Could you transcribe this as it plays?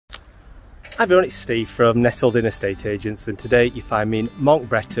Hi everyone, it's Steve from NestledIn Estate Agents, and today you find me in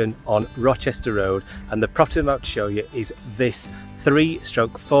Bretton on Rochester Road, and the property I'm about to show you is this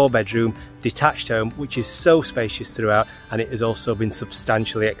 3/4 bedroom detached home, which is so spacious throughout, and it has also been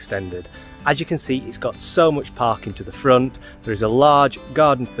substantially extended. As you can see, it's got so much parking to the front, there is a large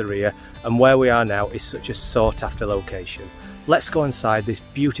garden to the rear, and where we are now is such a sought after location. Let's go inside this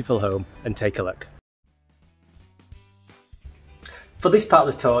beautiful home and take a look. For this part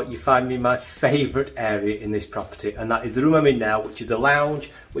of the tour, you find me in my favourite area in this property, and that is the room I'm in now, which is a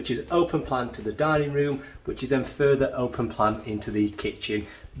lounge, which is open plan to the dining room, which is then further open plan into the kitchen.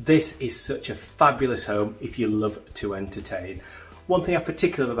 This is such a fabulous home if you love to entertain. One thing I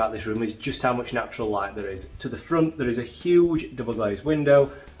particularly love about this room is just how much natural light there is. To the front there is a huge double glazed window,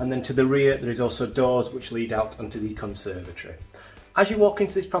 and then to the rear there is also doors which lead out onto the conservatory. As you walk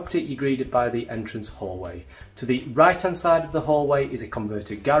into this property, you're greeted by the entrance hallway. To the right hand side of the hallway is a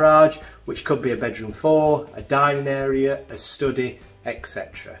converted garage, which could be a bedroom 4, a dining area, a study,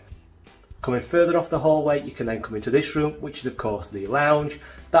 etc. Coming further off the hallway, you can then come into this room, which is of course the lounge.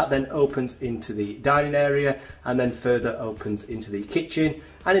 That then opens into the dining area and then further opens into the kitchen.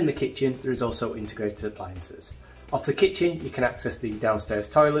 And in the kitchen, there is also integrated appliances. Off the kitchen, you can access the downstairs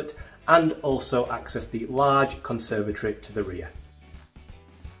toilet and also access the large conservatory to the rear.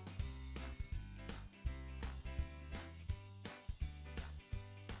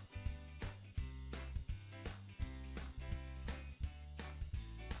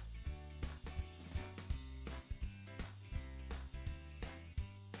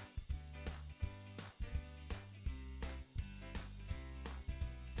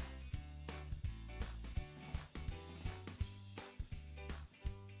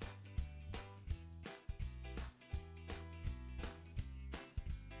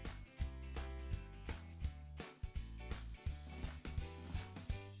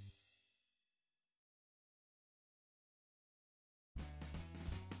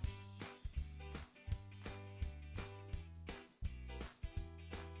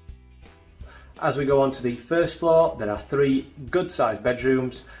 As we go on to the first floor, there are 3 good sized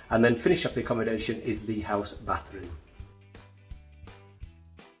bedrooms, and then finish off the accommodation is the house bathroom.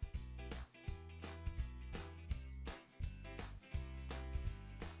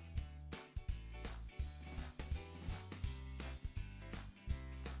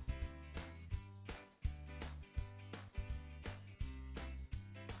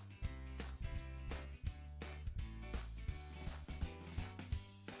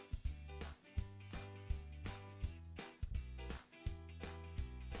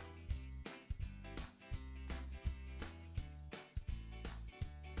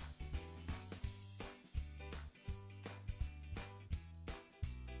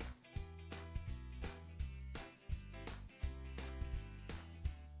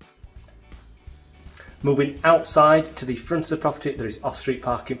 Moving outside to the front of the property, there is off-street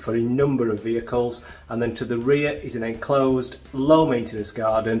parking for a number of vehicles, and then to the rear is an enclosed, low-maintenance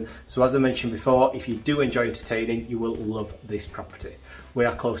garden. So as I mentioned before, if you do enjoy entertaining, you will love this property. We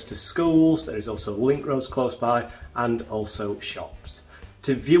are close to schools, there is also link roads close by, and also shops.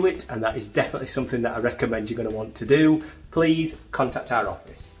 To view it, and that is definitely something that I recommend you're going to want to do, please contact our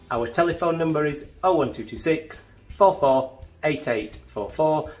office. Our telephone number is 01226 44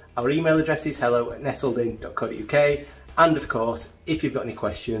 8844. Our email address is hello@nestledin.co.uk, and of course, if you've got any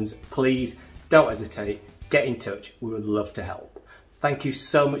questions, please don't hesitate, get in touch, we would love to help. Thank you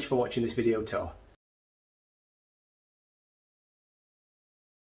so much for watching this video tour.